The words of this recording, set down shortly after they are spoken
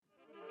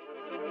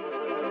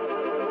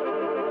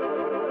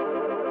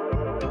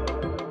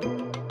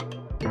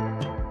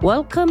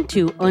Welcome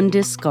to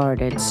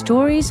Undiscarded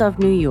Stories of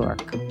New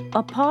York,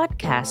 a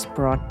podcast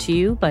brought to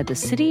you by the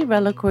City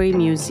Reliquary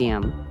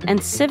Museum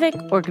and Civic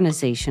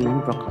Organization in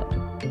Brooklyn.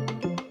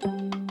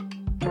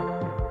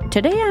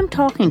 Today I'm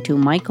talking to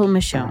Michael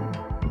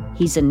Michonne.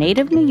 He's a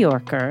native New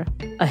Yorker,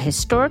 a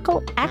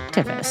historical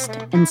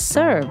activist, and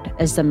served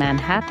as the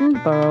Manhattan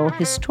Borough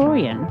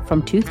Historian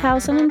from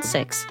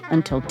 2006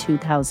 until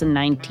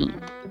 2019.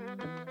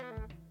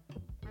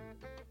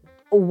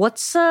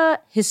 What's a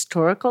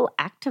historical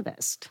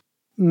activist?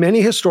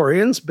 Many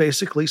historians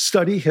basically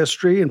study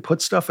history and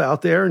put stuff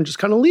out there and just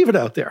kind of leave it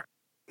out there.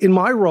 In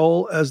my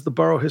role as the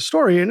borough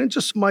historian, and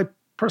just my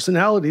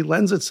personality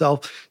lends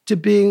itself to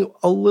being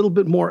a little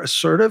bit more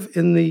assertive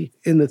in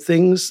the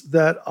things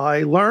that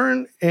I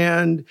learn.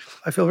 And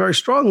I feel very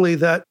strongly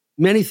that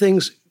many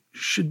things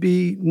should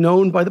be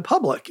known by the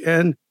public.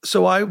 And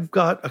so I've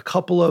got a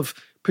couple of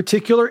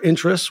particular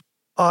interests.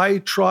 I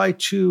try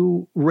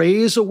to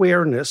raise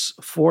awareness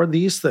for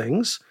these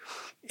things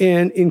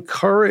and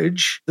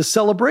encourage the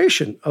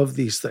celebration of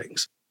these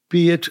things,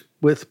 be it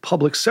with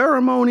public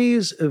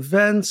ceremonies,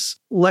 events,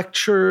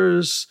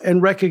 lectures,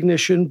 and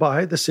recognition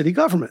by the city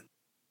government.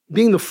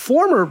 Being the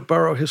former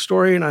borough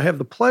historian, I have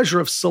the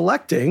pleasure of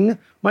selecting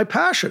my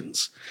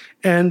passions.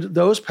 And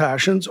those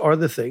passions are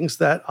the things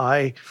that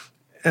I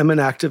am an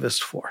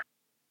activist for.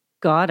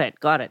 Got it.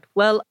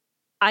 Well,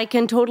 I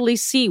can totally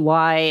see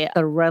why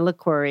the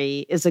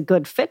reliquary is a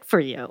good fit for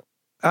you.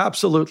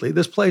 Absolutely.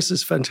 This place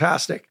is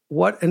fantastic.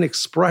 What an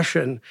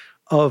expression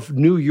of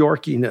New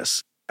Yorkiness.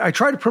 I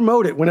try to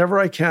promote it whenever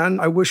I can.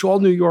 I wish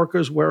all New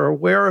Yorkers were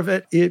aware of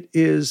it.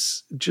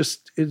 It's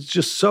just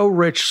so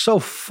rich, so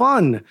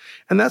fun.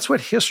 And that's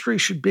what history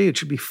should be. It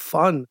should be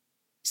fun.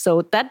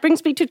 So that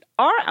brings me to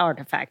our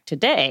artifact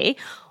today,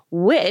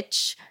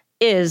 which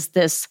is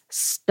this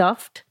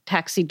stuffed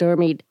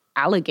taxidermied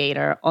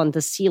alligator on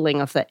the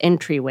ceiling of the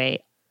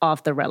entryway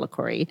of the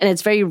reliquary. And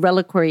it's very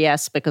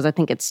reliquary-esque because I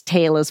think its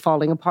tail is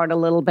falling apart a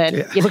little bit.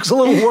 Yeah, it looks a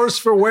little worse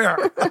for wear.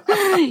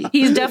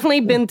 He's definitely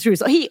been through,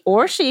 so he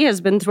or she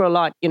has been through a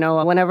lot. You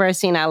know, whenever I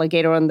see an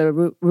alligator on the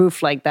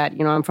roof like that,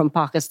 you know, I'm from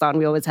Pakistan,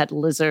 we always had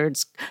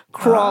lizards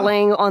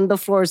crawling on the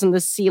floors and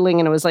the ceiling,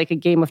 and it was like a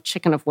game of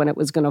chicken of when it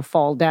was going to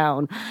fall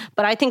down.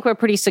 But I think we're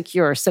pretty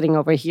secure sitting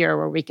over here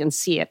where we can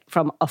see it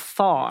from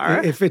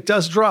afar. If it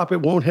does drop,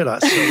 it won't hit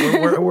us.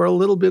 So we're a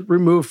little bit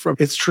removed from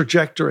its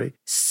trajectory.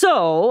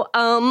 So,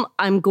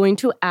 I'm going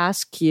to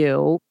ask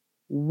you,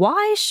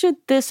 why should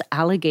this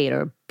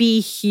alligator be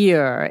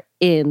here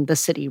in the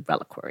city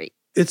reliquary?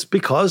 It's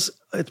because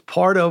it's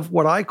part of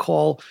what I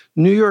call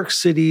New York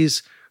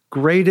City's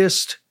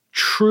greatest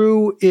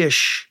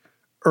true-ish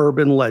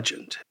urban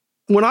legend.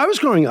 When I was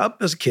growing up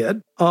as a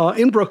kid,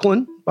 in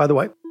Brooklyn, by the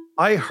way,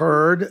 I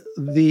heard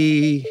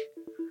the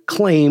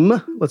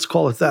claim, let's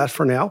call it that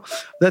for now,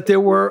 that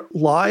there were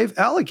live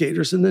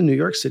alligators in the New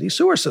York City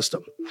sewer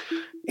system.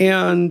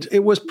 And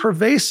it was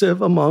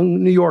pervasive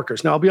among New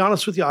Yorkers. Now, I'll be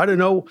honest with you, I don't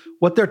know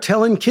what they're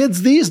telling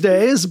kids these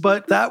days,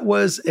 but that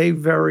was a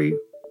very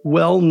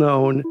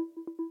well-known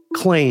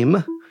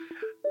claim.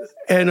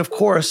 And of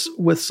course,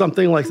 with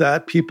something like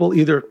that, people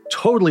either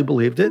totally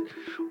believed it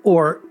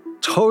or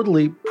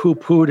totally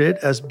poo-pooed it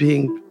as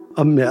being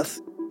a myth,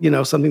 you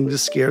know, something to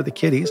scare the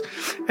kiddies.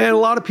 And a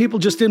lot of people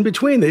just in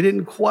between, they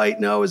didn't quite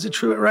know, is it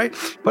true, right?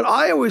 But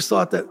I always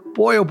thought that,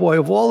 boy, oh boy,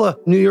 of all the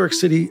New York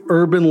City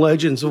urban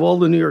legends, of all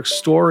the New York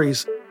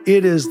stories,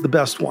 it is the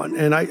best one.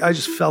 And I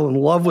just fell in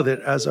love with it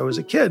as I was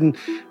a kid. And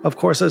of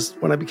course,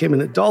 when I became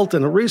an adult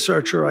and a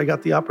researcher, I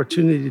got the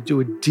opportunity to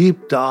do a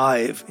deep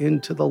dive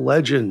into the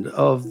legend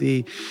of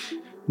the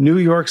New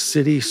York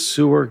City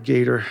sewer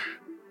gator.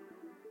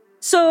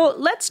 So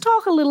let's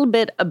talk a little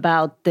bit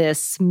about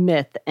this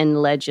myth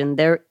and legend.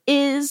 There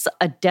is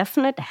a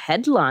definite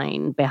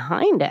headline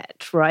behind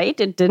it, right?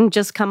 It didn't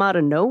just come out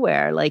of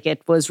nowhere. Like,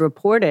 it was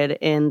reported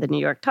in the New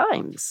York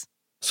Times.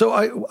 So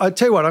I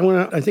tell you what,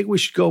 I think we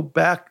should go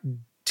back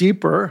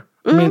deeper.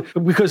 I mean,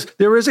 because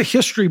there is a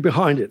history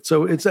behind it.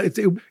 So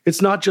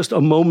it's not just a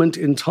moment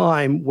in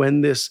time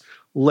when this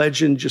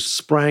legend just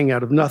sprang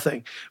out of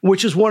nothing,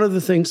 which is one of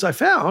the things I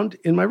found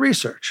in my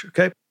research.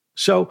 Okay.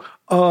 So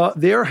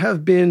there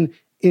have been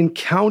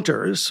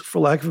encounters, for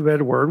lack of a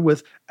better word,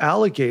 with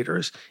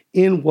alligators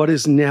in what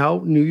is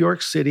now New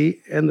York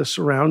City and the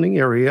surrounding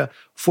area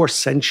for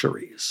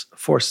centuries,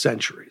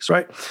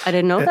 right? I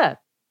didn't know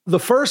that. The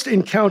first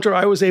encounter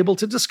I was able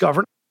to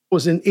discover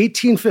was in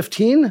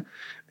 1815,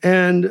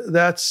 and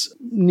that's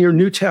near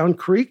Newtown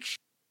Creek,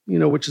 you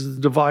know, which is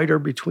the divider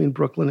between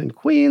Brooklyn and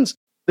Queens.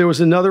 There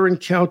was another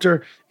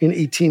encounter in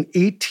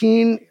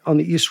 1818 on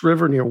the East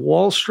River near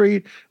Wall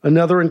Street,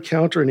 another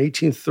encounter in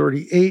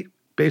 1838,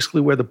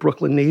 basically where the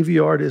Brooklyn Navy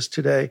Yard is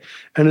today,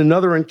 and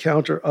another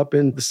encounter up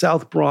in the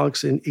South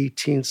Bronx in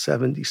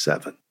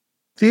 1877.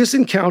 These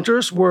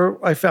encounters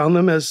I found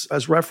them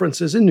as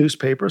references in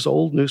newspapers,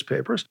 old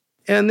newspapers,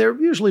 and they're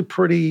usually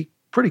pretty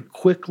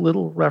quick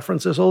little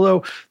references.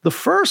 Although the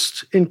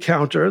first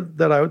encounter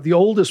the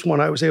oldest one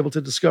I was able to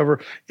discover,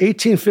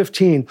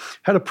 1815,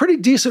 had a pretty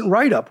decent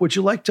write-up. Would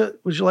you like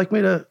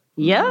me to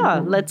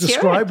let's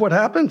describe what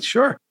happened?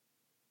 Sure.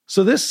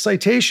 So this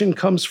citation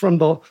comes from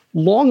the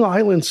Long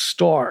Island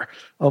Star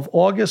of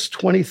August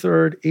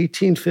 23rd,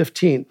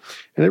 1815.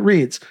 And it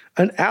reads,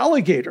 an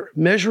alligator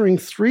measuring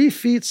 3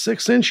 feet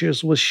 6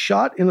 inches was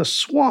shot in a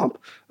swamp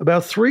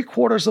about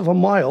 3/4 of a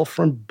mile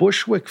from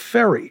Bushwick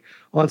Ferry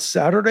on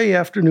Saturday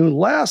afternoon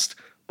last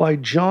by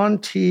John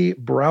T.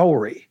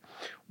 Browery.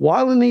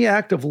 While in the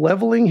act of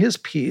leveling his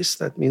piece,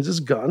 that means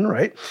his gun,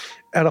 right,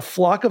 at a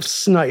flock of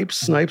snipes,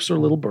 snipes are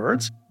little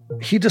birds,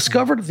 he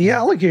discovered the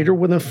alligator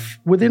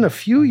within a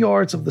few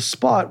yards of the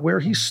spot where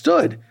he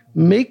stood,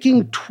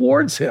 making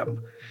towards him.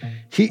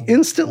 He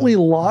instantly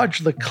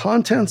lodged the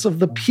contents of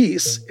the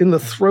piece in the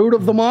throat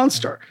of the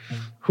monster,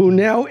 who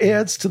now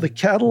adds to the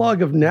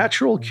catalog of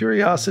natural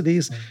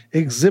curiosities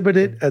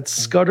exhibited at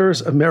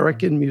Scudder's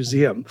American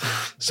Museum.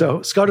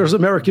 So Scudder's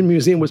American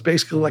Museum was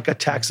basically like a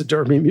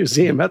taxidermy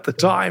museum at the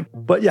time.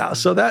 But yeah,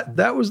 so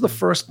that was the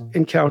first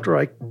encounter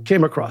I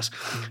came across.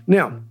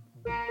 Now,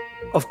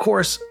 of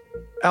course,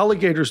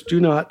 alligators do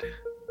not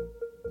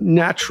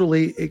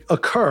naturally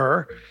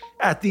occur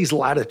at these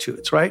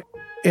latitudes, right?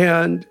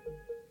 And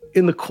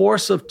in the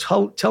course of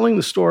telling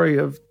the story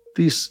of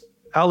these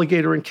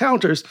alligator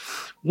encounters,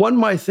 one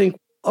might think,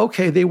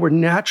 okay, they were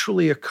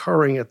naturally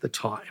occurring at the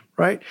time,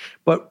 right?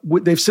 But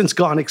they've since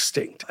gone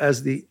extinct.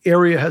 As the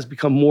area has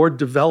become more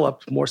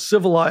developed, more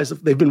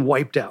civilized, they've been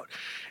wiped out.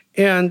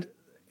 And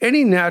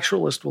any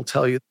naturalist will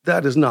tell you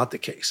that is not the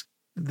case.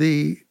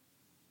 The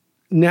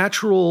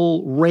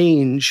natural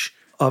range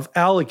of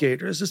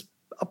alligators is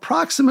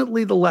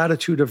approximately the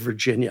latitude of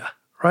Virginia,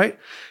 right?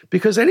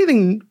 Because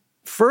anything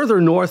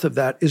further north of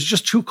that is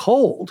just too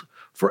cold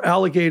for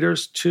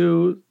alligators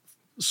to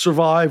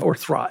survive or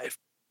thrive.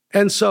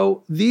 And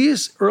so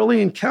these early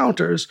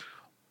encounters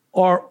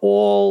are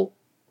all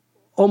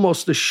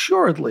almost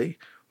assuredly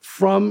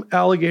from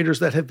alligators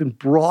that have been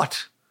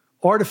brought,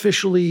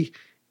 artificially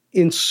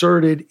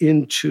inserted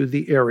into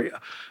the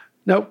area.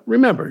 Now,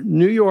 remember,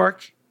 New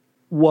York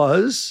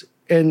was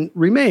and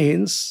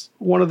remains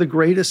one of the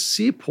greatest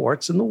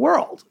seaports in the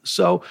world.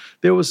 So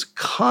there was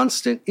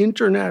constant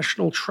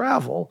international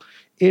travel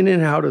in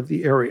and out of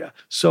the area.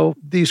 So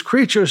these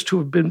creatures to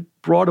have been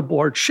brought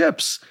aboard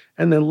ships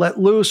and then let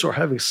loose or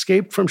have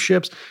escaped from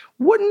ships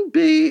wouldn't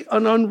be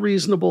an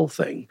unreasonable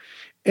thing.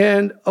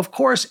 And of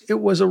course, it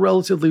was a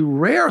relatively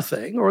rare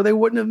thing, or they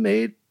wouldn't have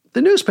made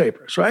the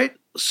newspapers, right?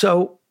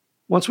 So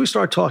once we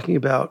start talking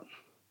about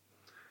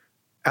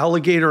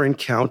alligator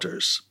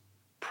encounters,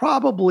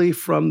 probably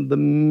from the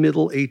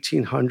middle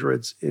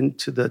 1800s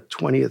into the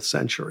 20th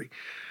century,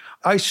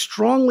 I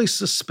strongly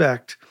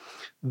suspect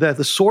that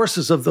the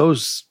sources of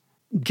those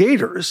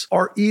gators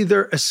are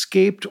either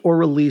escaped or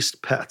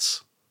released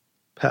pets.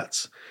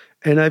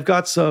 And I've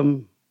got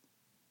some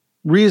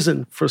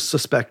reason for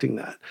suspecting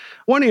that.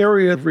 One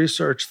area of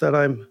research that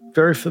I'm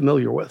very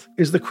familiar with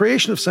is the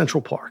creation of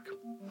Central Park.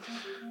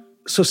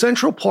 So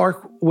Central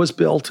Park was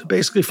built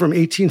basically from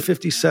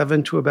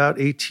 1857 to about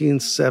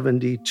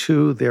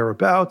 1872,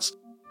 thereabouts.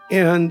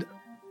 And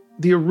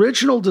the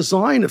original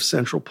design of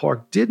Central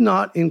Park did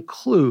not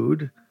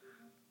include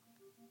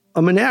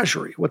a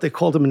menagerie, what they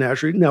called a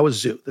menagerie, now a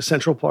zoo, the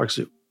Central Park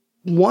Zoo.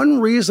 One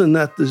reason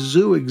that the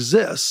zoo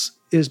exists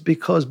is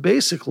because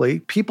basically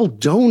people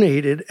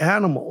donated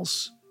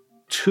animals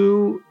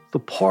to the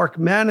park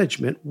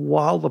management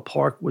while the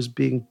park was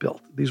being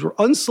built. These were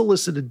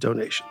unsolicited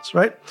donations,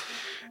 right?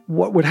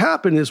 What would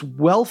happen is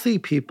wealthy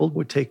people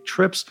would take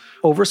trips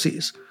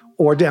overseas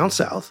or down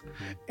south,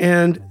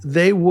 and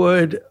they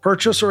would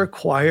purchase or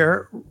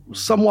acquire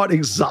somewhat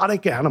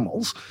exotic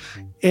animals,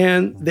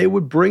 and they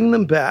would bring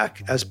them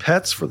back as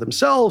pets for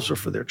themselves or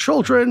for their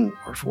children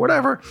or for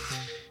whatever,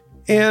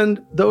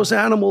 and those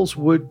animals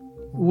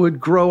would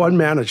grow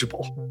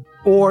unmanageable,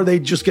 or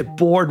they'd just get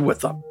bored with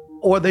them.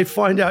 Or they'd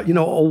find out,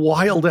 a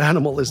wild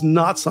animal is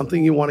not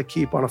something you want to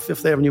keep on a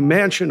Fifth Avenue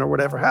mansion or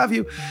whatever have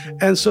you.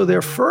 And so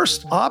their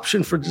first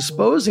option for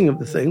disposing of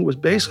the thing was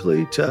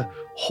basically to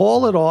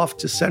haul it off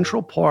to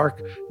Central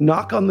Park,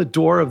 knock on the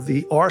door of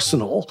the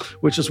arsenal,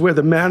 which is where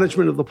the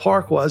management of the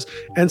park was,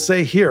 and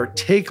say, here,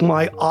 take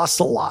my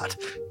ocelot,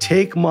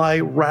 take my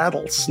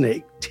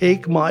rattlesnake,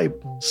 take my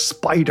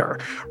spider,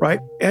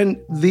 right?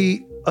 And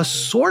the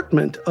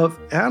assortment of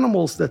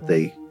animals that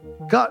they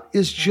got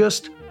is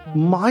just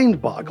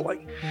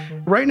mind-boggling.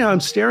 Right now, I'm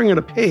staring at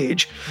a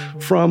page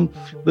from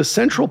the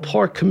Central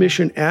Park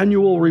Commission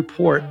annual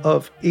report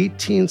of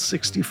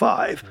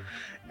 1865,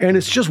 and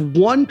it's just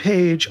one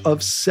page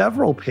of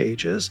several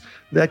pages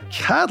that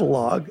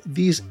catalog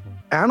these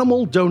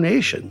animal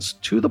donations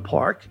to the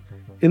park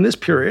in this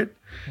period.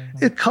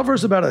 It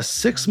covers about a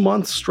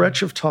 6-month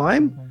stretch of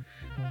time,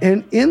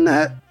 and in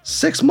that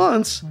 6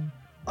 months,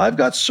 I've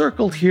got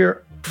circled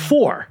here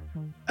 4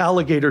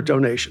 alligator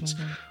donations.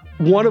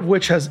 One of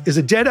which is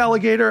a dead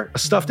alligator, a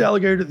stuffed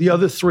alligator. The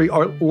other 3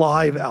 are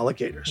live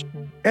alligators.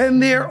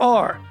 And there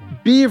are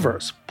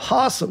beavers,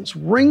 possums,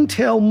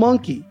 ringtail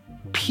monkey,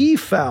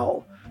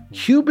 peafowl,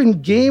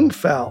 Cuban game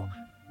fowl,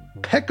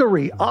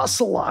 peccary,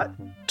 ocelot,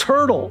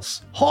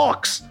 turtles,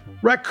 hawks,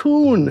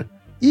 raccoon,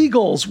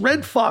 eagles,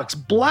 red fox,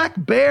 black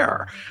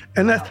bear.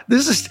 And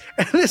this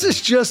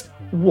is just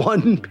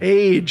one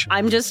page.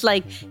 I'm just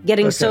like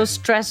getting so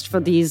stressed for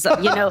these,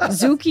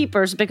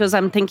 zookeepers, because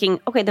I'm thinking,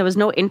 okay, there was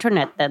no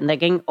internet then. They're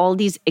getting all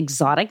these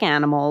exotic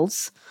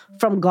animals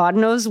from God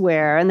knows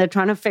where, and they're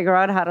trying to figure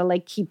out how to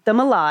like keep them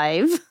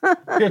alive.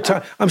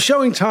 Here, I'm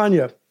showing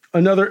Tanya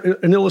an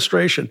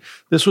illustration.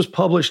 This was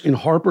published in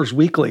Harper's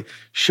Weekly,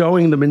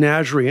 showing the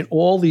menagerie and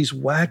all these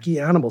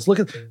wacky animals. Look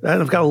at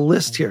that. I've got a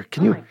list here.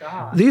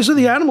 These are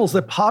the animals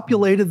that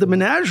populated the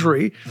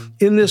menagerie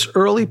in this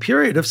early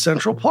period of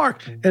Central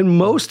Park. And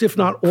most, if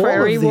not all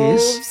Prairie of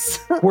these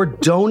were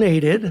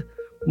donated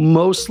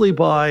mostly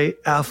by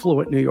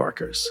affluent New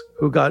Yorkers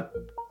who got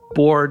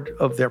bored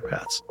of their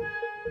pets.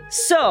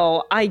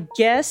 So I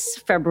guess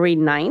February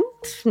 9th,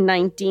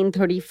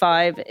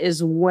 1935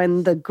 is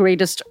when the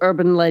greatest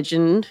urban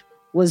legend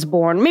was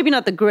born. Maybe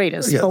not the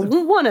greatest, but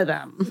one of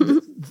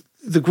them.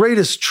 The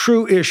greatest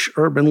true-ish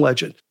urban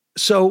legend.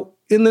 So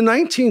in the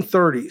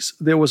 1930s,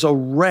 there was a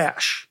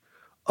rash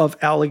of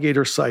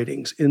alligator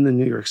sightings in the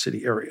New York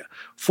City area.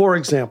 For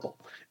example,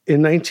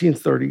 in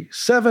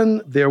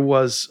 1937, there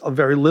was a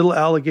very little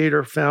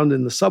alligator found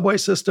in the subway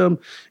system.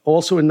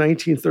 Also in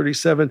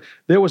 1937,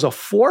 there was a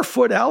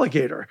 4-foot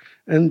alligator.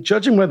 And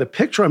judging by the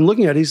picture I'm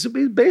looking at, he's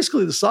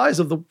basically the size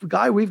of the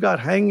guy we've got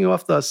hanging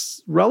off the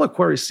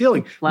reliquary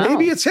ceiling. Wow.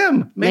 Maybe it's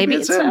him. Maybe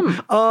it's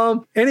him.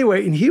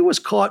 Anyway, and he was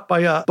caught by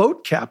a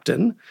boat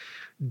captain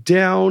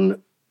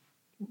down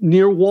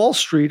near Wall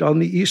Street on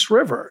the East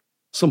River.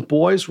 Some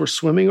boys were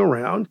swimming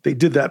around. They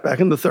did that back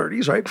in the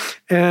 30s, right?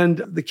 And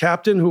the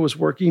captain who was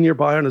working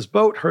nearby on his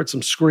boat heard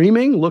some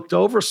screaming, looked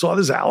over, saw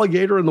this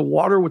alligator in the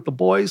water with the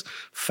boys,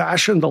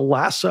 fashioned a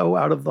lasso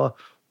out of the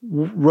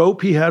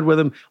rope he had with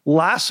him,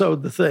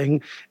 lassoed the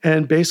thing,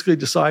 and basically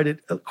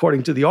decided,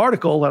 according to the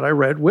article that I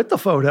read with the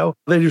photo,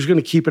 that he was going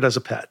to keep it as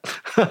a pet.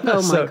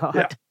 Oh, my God.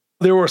 Yeah.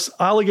 There were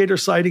alligator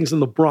sightings in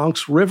the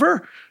Bronx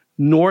River,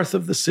 north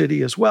of the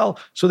city as well.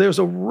 So there's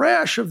a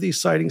rash of these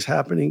sightings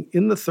happening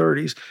in the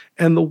 30s.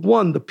 And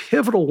the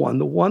pivotal one,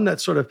 the one that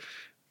sort of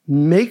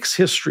makes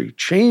history,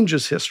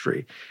 changes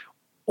history,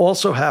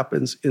 also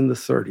happens in the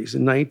 30s,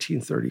 in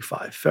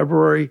 1935,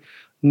 February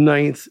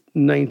 9th,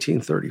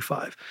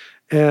 1935.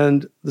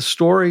 And the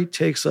story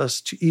takes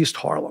us to East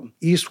Harlem,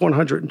 East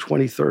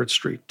 123rd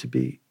Street to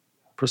be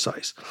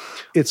precise.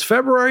 It's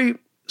February,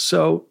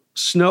 so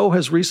snow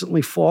has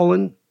recently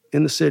fallen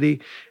in the city,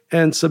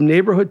 and some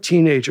neighborhood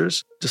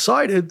teenagers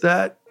decided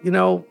that,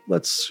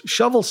 let's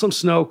shovel some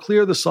snow,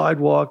 clear the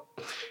sidewalk,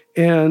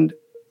 and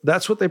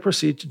that's what they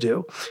proceed to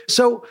do.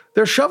 So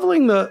they're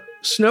shoveling the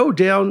snow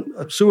down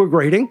a sewer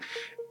grating,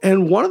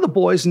 and one of the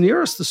boys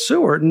nearest the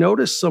sewer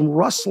noticed some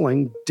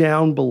rustling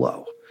down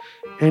below.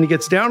 And he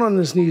gets down on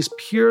his knees,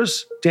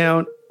 peers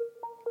down,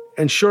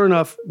 and sure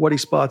enough, what he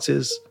spots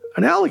is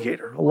an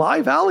alligator, a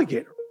live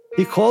alligator.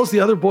 He calls the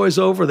other boys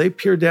over, they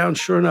peer down,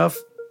 sure enough,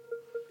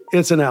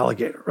 it's an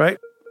alligator, right?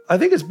 I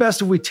think it's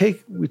best if we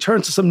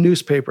turn to some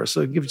newspapers,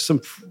 so give you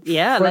some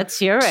let's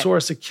hear it.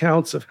 Source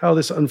accounts of how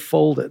this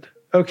unfolded.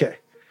 Okay,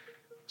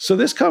 so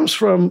this comes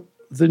from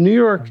the New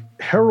York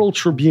Herald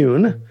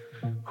Tribune,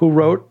 who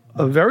wrote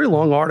a very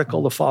long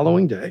article the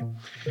following day.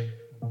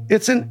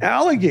 "It's an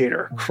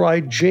alligator,"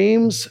 cried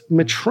James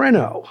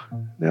Mitreno.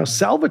 Now,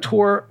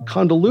 Salvatore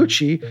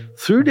Condalucci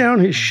threw down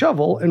his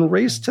shovel and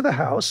raced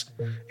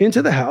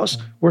into the house,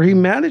 where he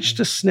managed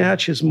to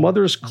snatch his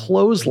mother's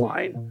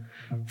clothesline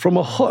from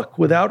a hook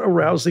without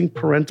arousing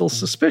parental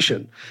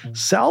suspicion.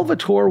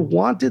 Salvatore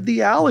wanted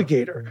the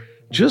alligator,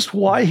 just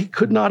why he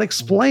could not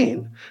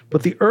explain,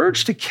 but the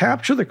urge to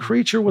capture the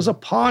creature was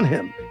upon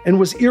him and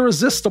was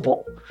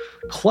irresistible.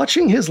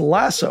 Clutching his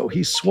lasso,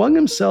 he swung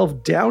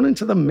himself down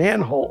into the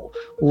manhole,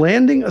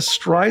 landing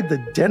astride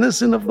the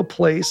denizen of the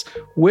place,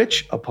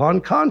 which, upon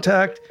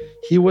contact,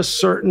 he was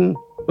certain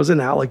was an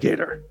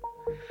alligator.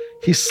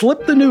 He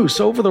slipped the noose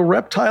over the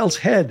reptile's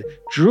head,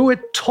 drew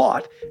it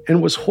taut,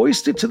 and was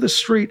hoisted to the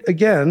street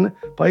again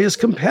by his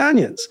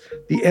companions,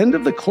 the end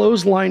of the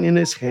clothesline in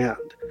his hand.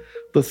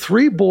 The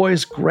three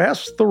boys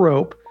grasped the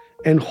rope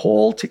and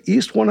hauled to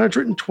East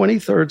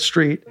 123rd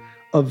Street,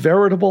 a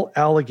veritable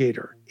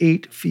alligator,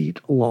 8 feet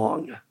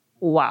long.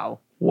 Wow.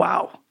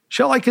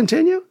 Shall I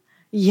continue?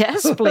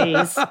 Yes,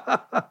 please.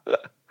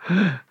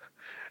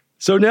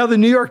 So now the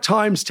New York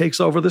Times takes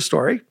over the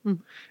story,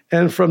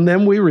 and from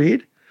them we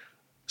read,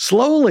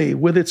 "Slowly,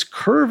 with its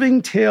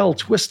curving tail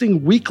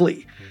twisting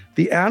weakly,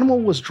 the animal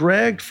was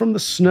dragged from the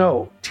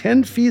snow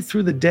 10 feet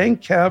through the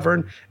dank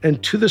cavern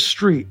and to the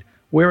street,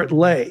 where it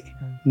lay,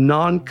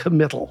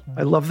 non-committal."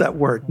 I love that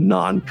word,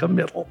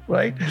 non-committal,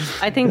 right?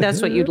 I think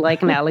that's what you'd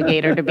like an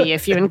alligator to be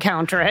if you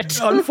encounter it.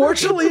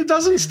 Unfortunately, it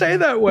doesn't stay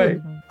that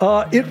way.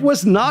 It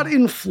was not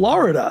in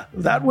Florida,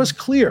 that was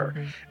clear.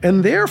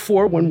 And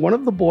therefore, when one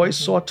of the boys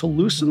sought to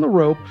loosen the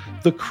rope,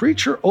 the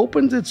creature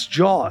opened its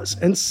jaws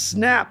and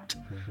snapped,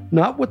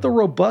 not with the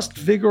robust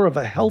vigor of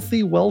a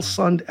healthy,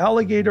 well-sunned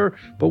alligator,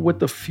 but with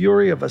the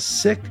fury of a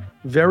sick,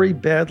 very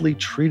badly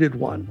treated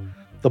one.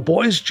 The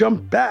boys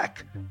jumped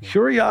back.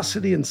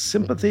 Curiosity and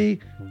sympathy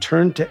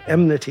turned to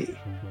enmity.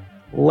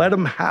 Let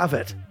 'em have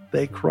it,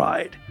 they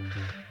cried.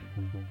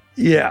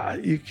 Yeah,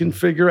 you can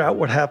figure out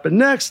what happened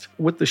next.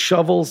 With the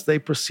shovels, they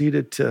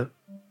proceeded to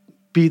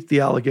beat the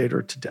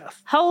alligator to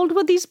death. How old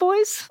were these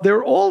boys?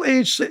 They're all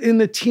aged in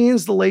the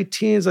teens, the late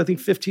teens, I think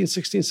 15,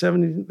 16,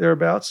 17,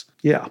 thereabouts.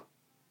 Yeah.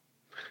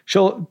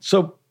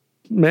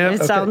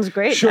 It sounds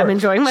great. Sure. I'm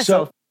enjoying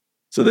myself.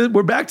 So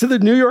we're back to the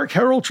New York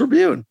Herald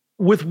Tribune.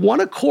 With one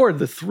accord,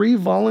 the 3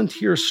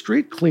 volunteer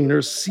street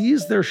cleaners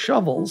seized their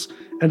shovels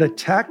and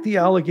attacked the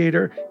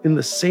alligator in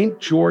the St.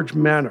 George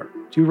manner.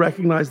 Do you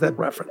recognize that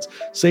reference?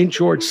 St.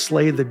 George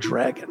slay the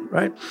dragon,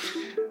 right?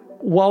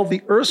 While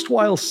the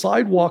erstwhile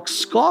sidewalk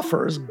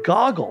scoffers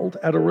goggled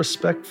at a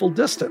respectful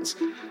distance.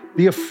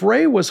 The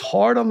affray was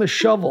hard on the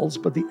shovels,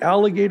 but the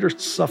alligator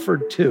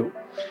suffered too.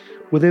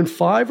 Within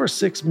 5 or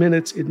 6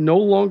 minutes, it no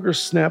longer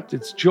snapped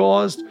its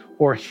jaws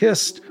or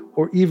hissed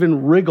or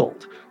even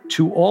wriggled.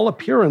 To all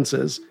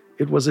appearances,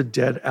 it was a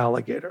dead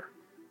alligator.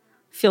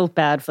 Feel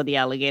bad for the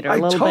alligator a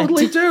little bit. I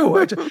totally do.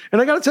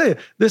 And I got to tell you,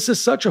 this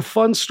is such a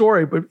fun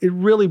story, but it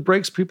really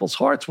breaks people's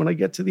hearts when I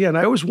get to the end.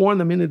 I always warn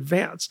them in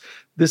advance.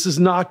 This is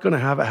not going to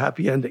have a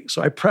happy ending.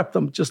 So I prep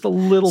them just a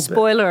little bit.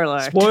 Spoiler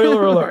alert.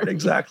 Spoiler alert,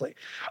 exactly.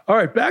 All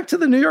right, back to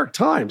the New York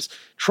Times.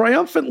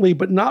 Triumphantly,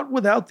 but not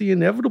without the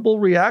inevitable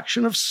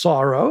reaction of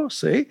sorrow,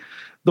 see?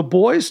 The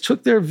boys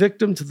took their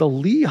victim to the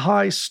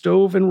Lehigh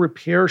Stove and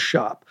Repair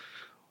Shop.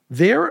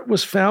 There it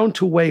was found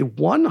to weigh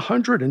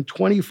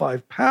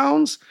 125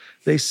 pounds.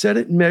 They said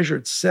it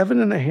measured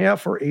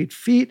 7.5 or 8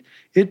 feet.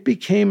 It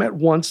became at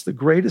once the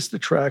greatest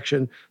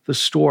attraction the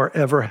store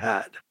ever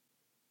had.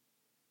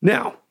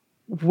 Now,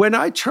 when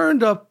I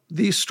turned up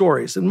these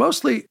stories, and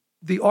mostly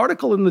the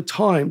article in the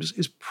Times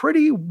is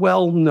pretty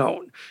well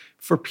known.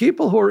 For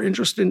people who are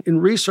interested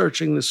in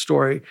researching this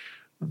story,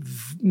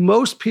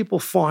 most people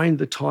find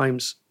the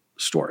Times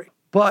story.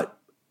 But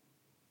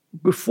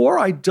before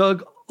I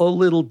dug a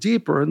little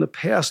deeper in the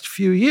past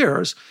few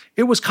years,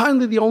 it was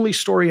kind of the only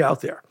story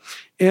out there.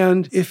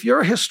 And if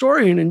you're a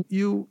historian and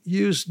you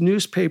use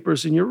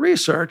newspapers in your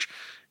research,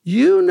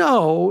 you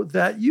know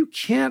that you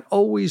can't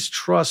always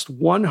trust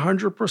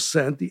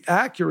 100% the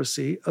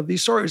accuracy of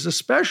these stories,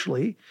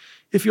 especially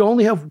if you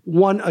only have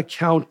one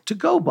account to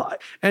go by.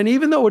 And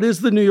even though it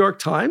is the New York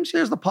Times,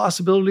 there's the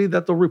possibility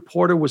that the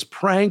reporter was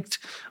pranked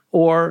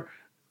or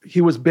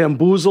he was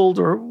bamboozled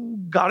or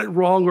got it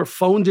wrong or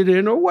phoned it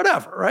in or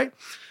whatever, right?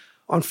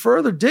 On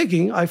further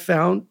digging, I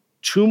found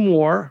 2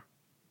 more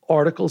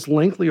articles,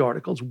 lengthy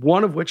articles,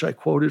 one of which I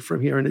quoted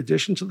from here in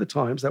addition to the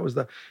Times. That was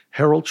the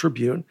Herald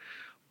Tribune.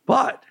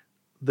 But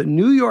the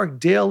New York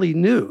Daily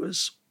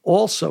News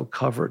also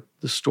covered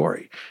the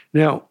story.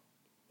 Now,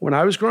 when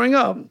I was growing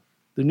up,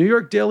 the New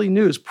York Daily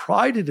News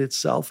prided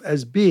itself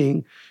as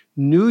being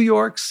New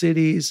York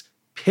City's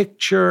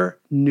picture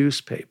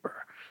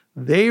newspaper.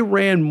 They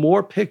ran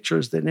more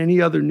pictures than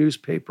any other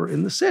newspaper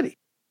in the city.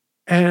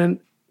 And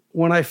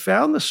when I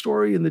found the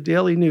story in the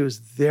Daily News,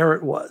 there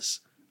it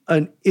was,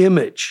 an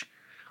image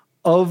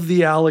of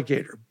the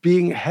alligator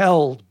being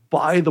held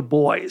by the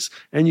boys.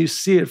 And you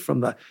see it from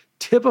the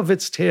tip of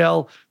its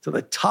tail to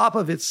the top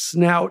of its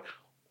snout,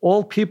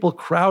 all people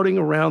crowding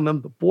around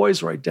them. The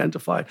boys are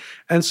identified.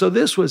 And so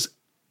this was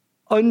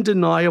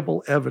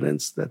undeniable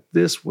evidence that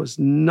this was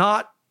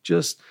not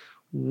just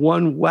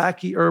one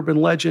wacky urban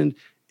legend.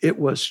 It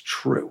was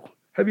true.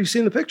 Have you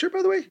seen the picture,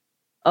 by the way?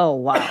 Oh,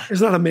 wow.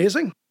 Isn't that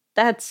amazing?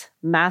 That's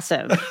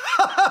massive.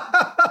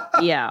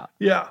 Yeah.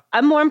 Yeah.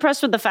 I'm more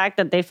impressed with the fact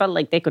that they felt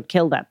like they could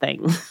kill that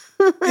thing.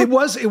 It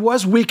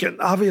was weakened,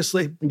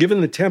 obviously.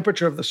 Given the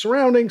temperature of the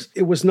surroundings,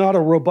 it was not a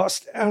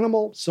robust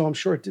animal, so I'm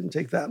sure it didn't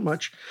take that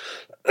much.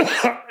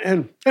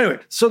 And anyway,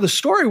 so the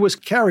story was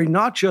carried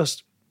not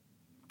just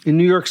in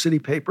New York City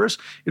papers,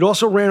 it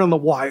also ran on the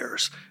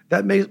wires.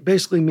 That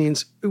basically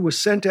means it was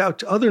sent out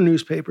to other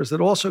newspapers that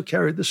also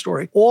carried the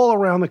story all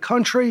around the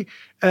country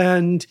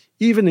and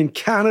even in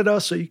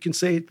Canada. So you can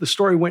say the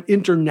story went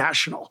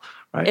international,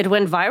 right? It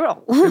went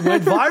viral. It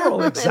went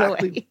viral,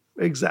 exactly.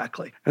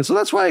 Exactly. And so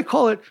that's why I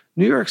call it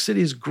New York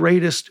City's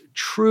greatest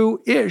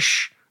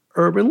true-ish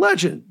urban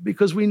legend,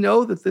 because we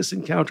know that this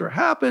encounter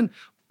happened,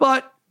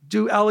 but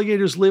do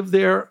alligators live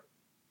there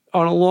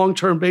on a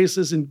long-term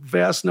basis in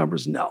vast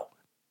numbers? No.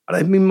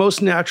 I mean,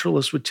 most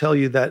naturalists would tell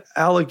you that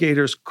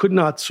alligators could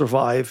not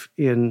survive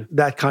in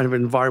that kind of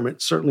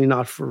environment, certainly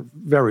not for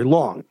very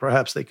long.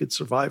 Perhaps they could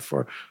survive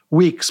for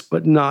weeks,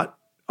 but not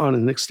on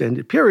an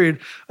extended period,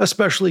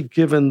 especially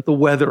given the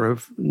weather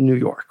of New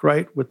York,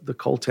 right? With the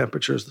cold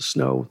temperatures, the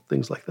snow,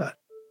 things like that.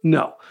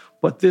 No,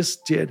 but this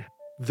did.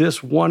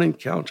 This one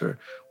encounter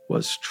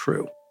was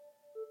true.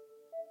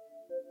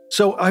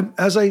 So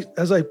as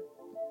I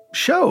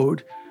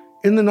showed,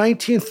 in the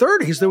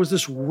 1930s, there was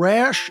this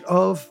rash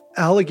of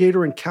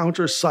alligator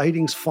encounter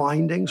sightings,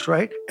 findings,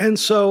 right? And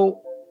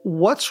so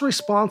what's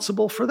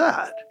responsible for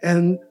that?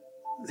 And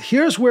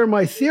here's where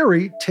my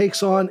theory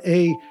takes on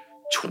a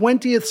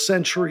 20th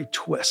century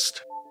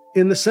twist,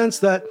 in the sense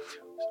that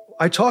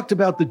I talked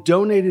about the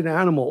donated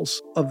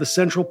animals of the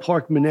Central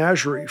Park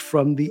Menagerie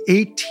from the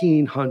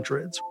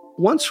 1800s.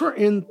 Once we're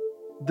in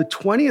the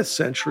 20th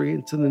century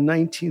into the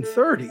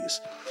 1930s,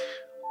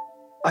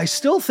 I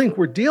still think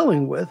we're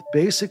dealing with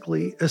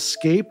basically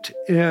escaped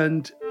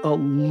and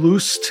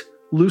loosed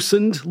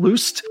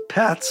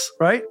pets,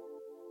 right?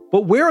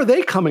 But where are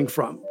they coming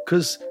from?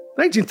 Because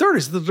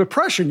 1930s, the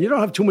Depression, you don't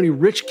have too many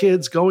rich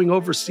kids going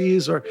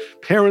overseas or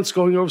parents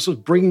going overseas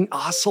bringing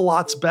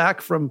ocelots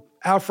back from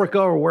Africa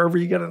or wherever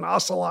you get an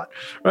ocelot,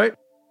 right?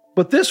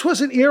 But this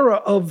was an era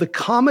of the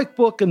comic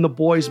book and the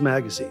boys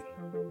magazine.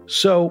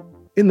 So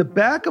in the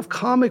back of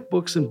comic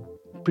books and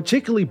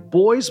particularly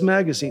boys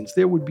magazines,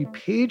 there would be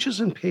pages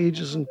and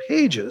pages and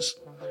pages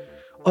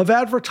of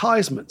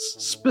advertisements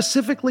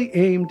specifically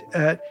aimed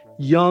at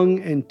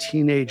young and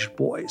teenage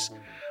boys.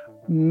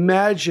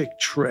 Magic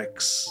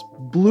tricks,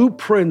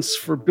 blueprints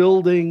for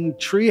building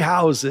tree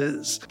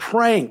houses,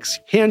 pranks,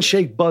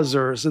 handshake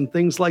buzzers, and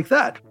things like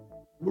that.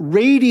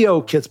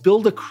 Radio kits,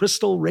 build a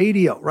crystal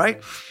radio,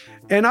 right?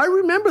 And I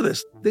remember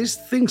this. These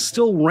things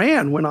still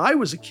ran when I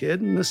was a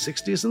kid in the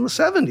 60s and the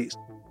 70s.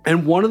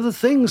 And one of the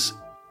things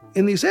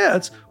in these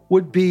ads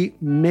would be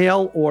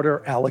mail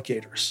order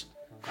alligators.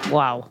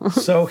 Wow.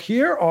 So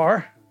here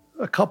are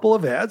a couple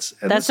of ads.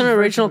 That's an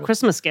original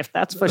Christmas gift,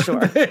 that's for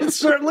sure. It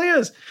certainly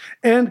is.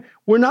 And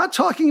we're not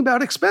talking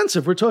about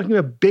expensive. We're talking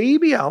about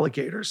baby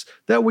alligators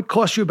that would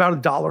cost you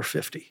about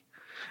 $1.50.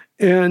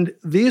 And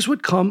these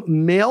would come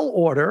mail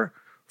order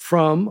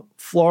from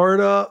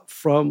Florida,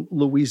 from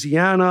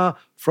Louisiana,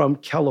 from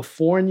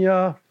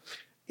California,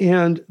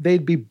 and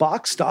they'd be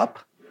boxed up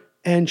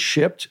and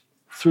shipped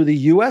through the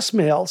U.S.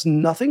 mails,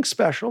 nothing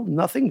special,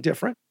 nothing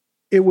different.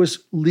 It was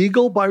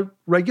legal by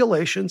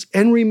regulations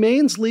and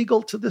remains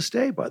legal to this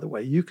day, by the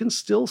way. You can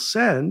still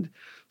send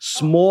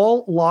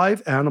small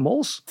live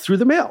animals through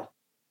the mail.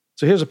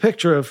 So here's a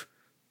picture of,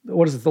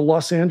 the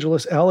Los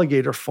Angeles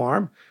Alligator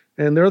Farm.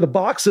 And there are the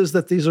boxes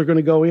that these are going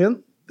to go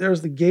in.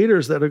 There's the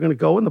gators that are going to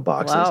go in the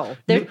boxes. Wow,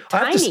 they're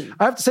tiny.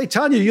 I have to say,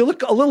 Tanya, you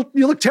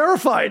look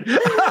terrified.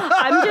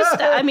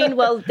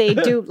 Well, they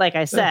do, like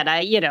I said,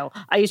 I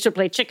used to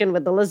play chicken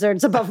with the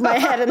lizards above my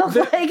head, and I'm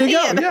like,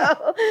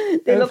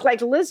 they look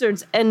like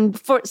lizards. And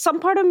for some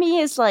part of me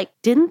is like,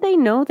 didn't they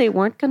know they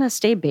weren't going to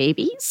stay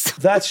babies?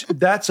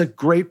 That's a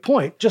great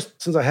point,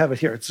 just since I have it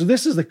here. So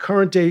this is the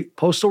current day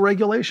postal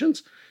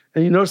regulations.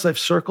 And you notice I've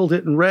circled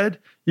it in red.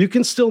 You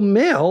can still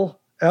mail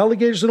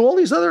alligators and all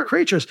these other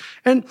creatures.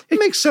 And it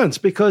makes sense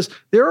because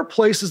there are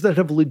places that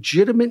have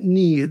legitimate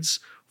needs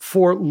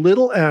for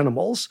little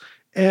animals.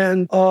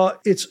 And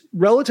it's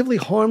relatively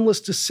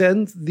harmless to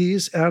send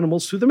these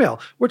animals through the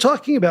mail. We're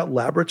talking about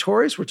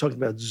laboratories. We're talking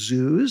about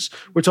zoos.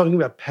 We're talking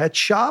about pet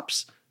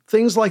shops,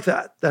 things like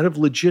that have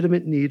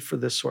legitimate need for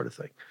this sort of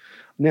thing.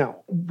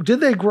 Now, did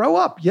they grow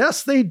up?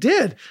 Yes, they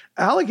did.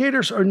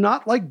 Alligators are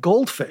not like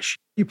goldfish.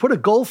 You put a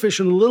goldfish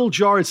in a little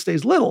jar, it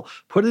stays little.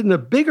 Put it in a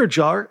bigger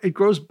jar, it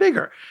grows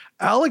bigger.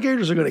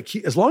 Alligators are going to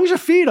keep, as long as you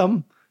feed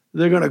them,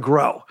 they're going to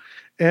grow.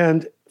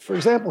 And for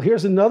example,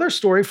 here's another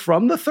story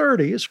from the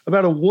 30s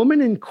about a woman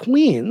in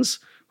Queens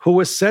who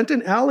was sent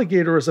an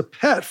alligator as a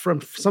pet from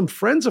some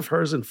friends of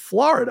hers in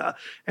Florida,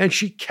 and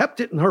she kept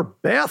it in her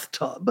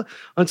bathtub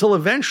until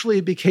eventually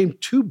it became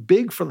too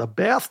big for the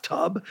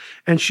bathtub,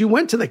 and she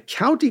went to the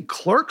county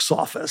clerk's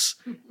office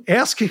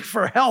asking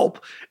for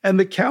help, and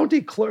the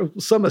county clerk,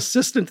 some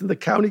assistant in the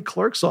county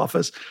clerk's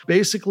office,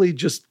 basically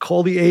just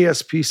called the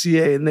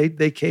ASPCA, and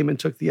they came and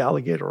took the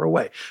alligator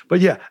away.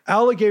 But yeah,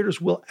 alligators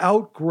will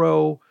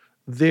outgrow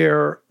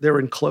their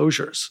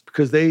enclosures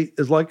because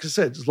like I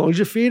said, as long as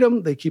you feed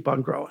them, they keep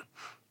on growing.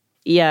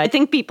 Yeah, I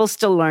think people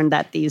still learn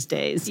that these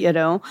days,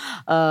 I'm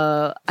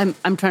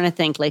trying to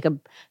think, like a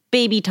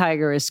baby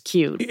tiger is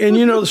cute. And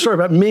you know the story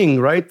about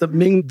Ming, right?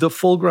 The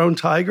full-grown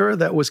tiger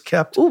that was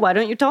kept. Oh, why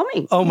don't you tell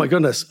me? Oh my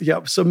goodness.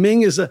 Yeah. So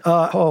Ming is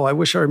I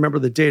wish I remember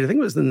the date. I think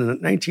it was in the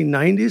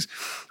 1990s.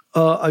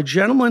 A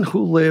gentleman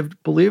who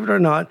lived, believe it or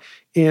not,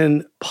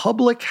 in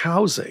public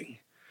housing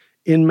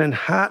in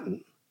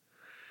Manhattan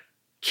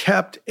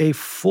kept a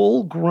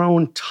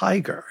full-grown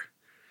tiger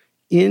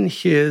in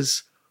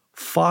his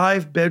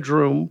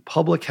 5-bedroom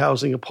public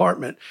housing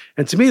apartment.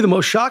 And to me, the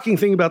most shocking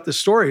thing about this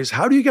story is,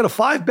 how do you get a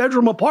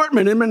 5-bedroom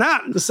apartment in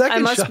Manhattan? I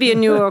must be a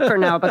New Yorker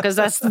now because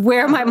that's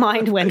where my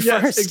mind went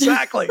yes, first.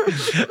 Exactly.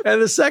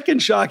 And the second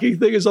shocking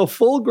thing is a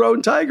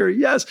full-grown tiger.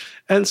 Yes.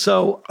 And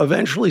so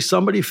eventually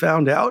somebody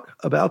found out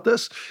about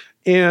this.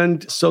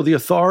 And so the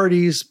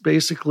authorities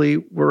basically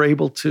were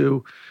able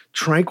to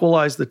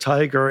tranquilize the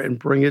tiger and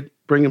bring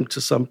him to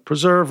some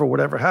preserve or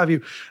whatever have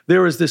you.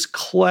 There is this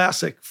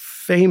classic,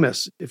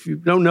 famous, if you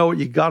don't know it,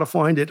 you got to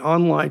find it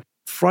online,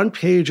 front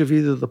page of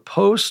either the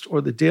Post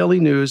or the Daily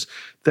News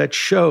that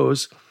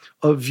shows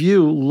a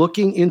view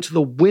looking into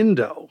the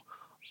window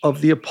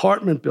of the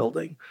apartment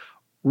building.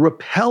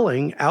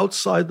 Rappelling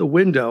outside the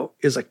window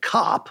is a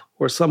cop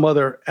or some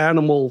other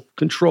animal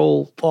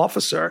control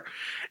officer,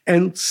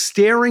 and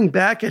staring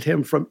back at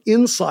him from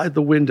inside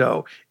the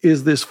window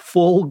is this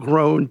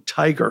full-grown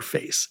tiger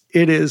face.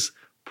 It is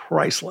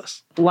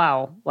priceless.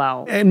 Wow.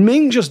 And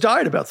Ming just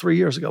died about 3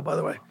 years ago, by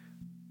the way.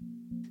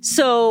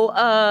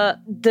 So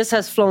this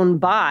has flown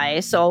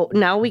by. So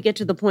now we get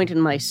to the point in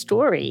my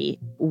story.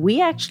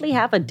 We actually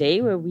have a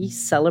day where we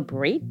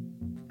celebrate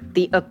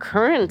the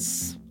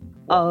occurrence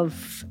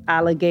of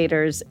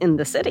alligators in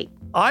the city.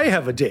 I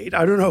have a date.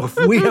 I don't know if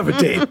we have a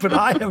date, but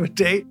I have a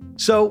date.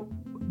 So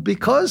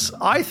because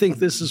I think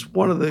this is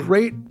one of the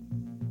great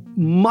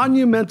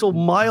monumental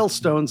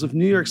milestones of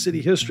New York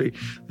City history,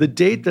 the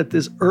date that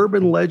this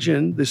urban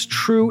legend, this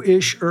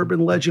true-ish urban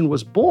legend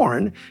was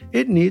born,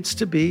 it needs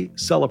to be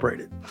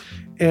celebrated.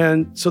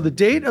 And so the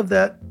date of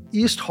that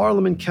East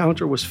Harlem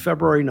encounter was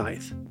February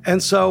 9th.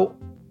 And so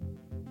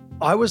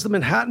I was the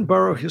Manhattan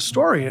Borough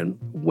historian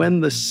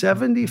when the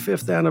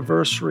 75th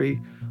anniversary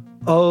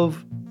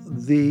of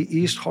the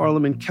East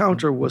Harlem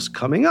encounter was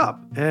coming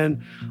up.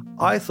 And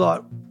I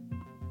thought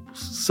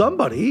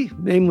somebody,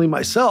 namely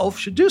myself,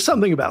 should do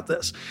something about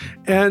this.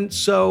 And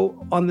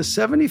so on the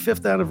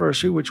 75th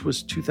anniversary, which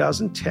was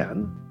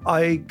 2010,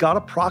 I got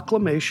a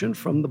proclamation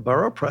from the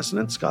borough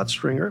president, Scott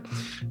Stringer,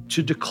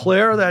 to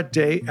declare that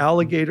day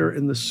Alligator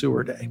in the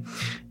Sewer Day.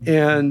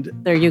 And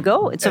there you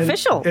go. It's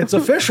official. It's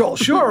official.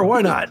 Sure,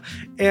 why not?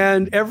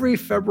 And every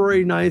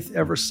February 9th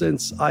ever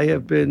since, I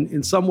have been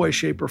in some way,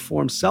 shape, or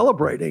form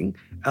celebrating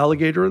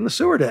Alligator in the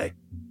Sewer Day.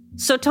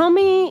 So tell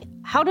me,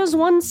 how does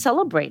one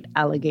celebrate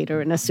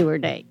Alligator in a Sewer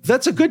Day?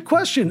 That's a good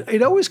question.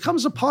 It always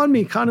comes upon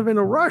me kind of in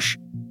a rush.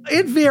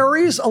 It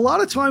varies. A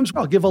lot of times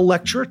I'll give a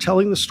lecture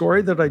telling the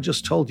story that I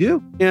just told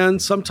you.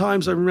 And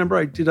sometimes I remember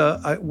I did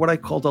what I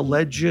called a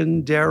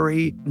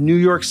legendary New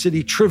York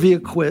City trivia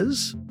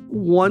quiz.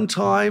 One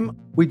time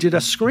we did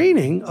a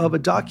screening of a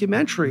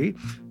documentary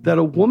that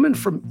a woman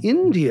from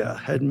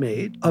India had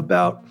made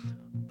about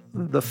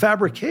the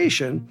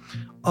fabrication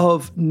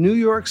of New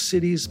York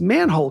City's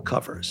manhole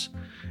covers.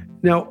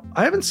 Now,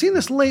 I haven't seen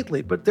this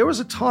lately, but there was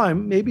a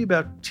time, maybe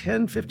about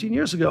 10, 15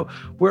 years ago,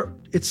 where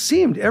it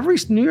seemed every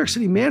New York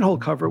City manhole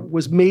cover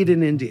was made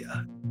in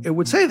India. It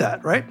would say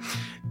that, right?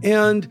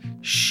 And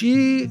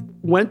she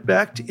went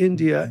back to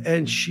India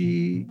and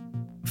she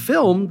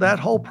filmed that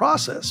whole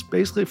process,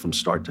 basically from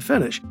start to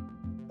finish.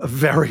 A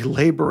very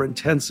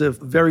labor-intensive,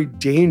 very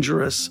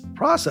dangerous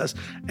process.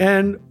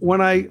 And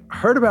when I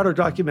heard about her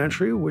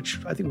documentary, which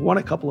I think won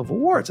a couple of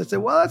awards, I said,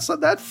 well,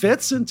 that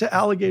fits into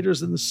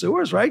Alligators in the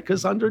Sewers, right?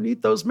 Because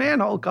underneath those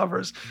manhole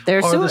covers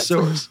are the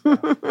sewers.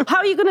 How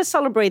are you going to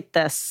celebrate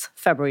this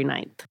February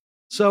 9th?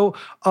 So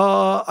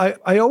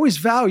I always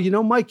vow,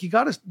 Mike, you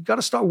got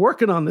to start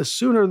working on this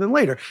sooner than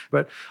later.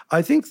 But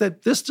I think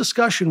that this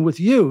discussion with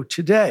you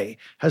today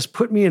has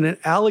put me in an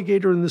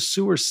Alligator in the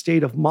Sewer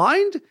state of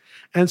mind.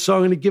 And so I'm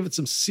going to give it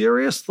some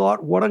serious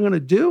thought, what I'm going to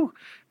do.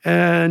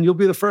 And you'll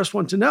be the first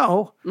one to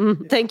know.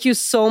 Thank you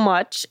so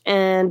much.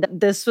 And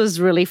this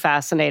was really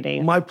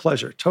fascinating. My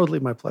pleasure.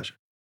 Totally my pleasure.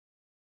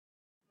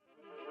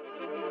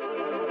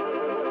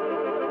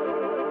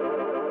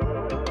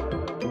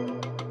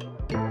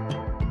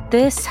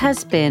 This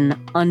has been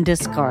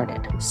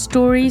Undiscarded,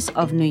 Stories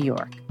of New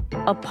York,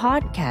 a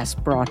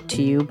podcast brought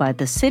to you by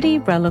the City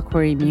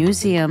Reliquary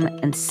Museum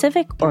and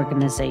Civic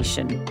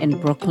Organization in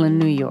Brooklyn,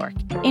 New York,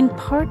 in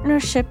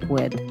partnership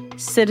with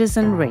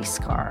Citizen Race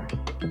Car.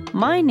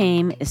 My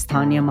name is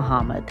Tanya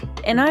Muhammad,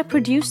 and I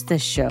produce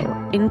this show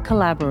in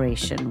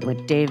collaboration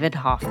with David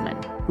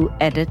Hoffman, who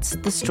edits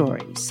the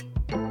stories.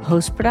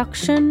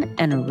 Post-production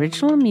and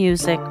original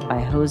music by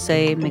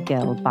Jose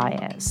Miguel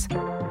Baez.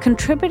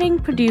 Contributing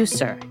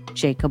producer,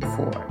 Jacob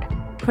Ford.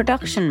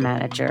 Production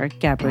manager,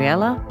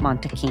 Gabriela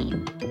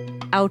Montequin.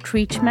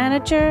 Outreach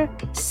manager,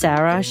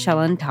 Sarah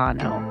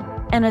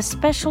Shalantano. And a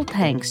special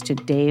thanks to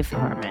Dave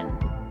Herman.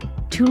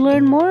 To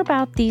learn more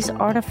about these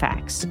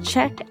artifacts,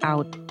 check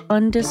out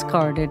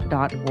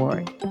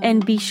undiscarded.org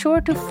and be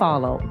sure to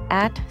follow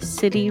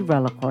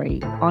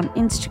 @CityReliquary on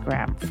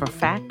Instagram for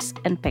facts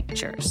and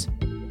pictures.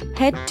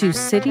 Head to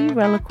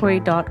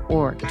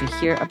cityreliquary.org to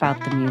hear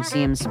about the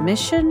museum's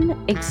mission,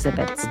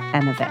 exhibits,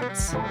 and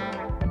events.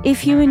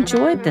 If you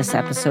enjoyed this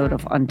episode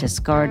of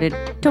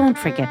Undiscarded, don't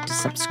forget to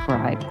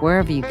subscribe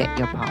wherever you get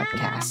your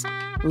podcasts.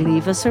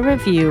 Leave us a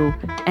review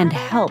and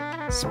help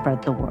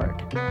spread the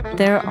word.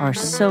 There are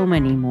so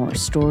many more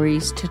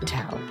stories to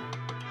tell.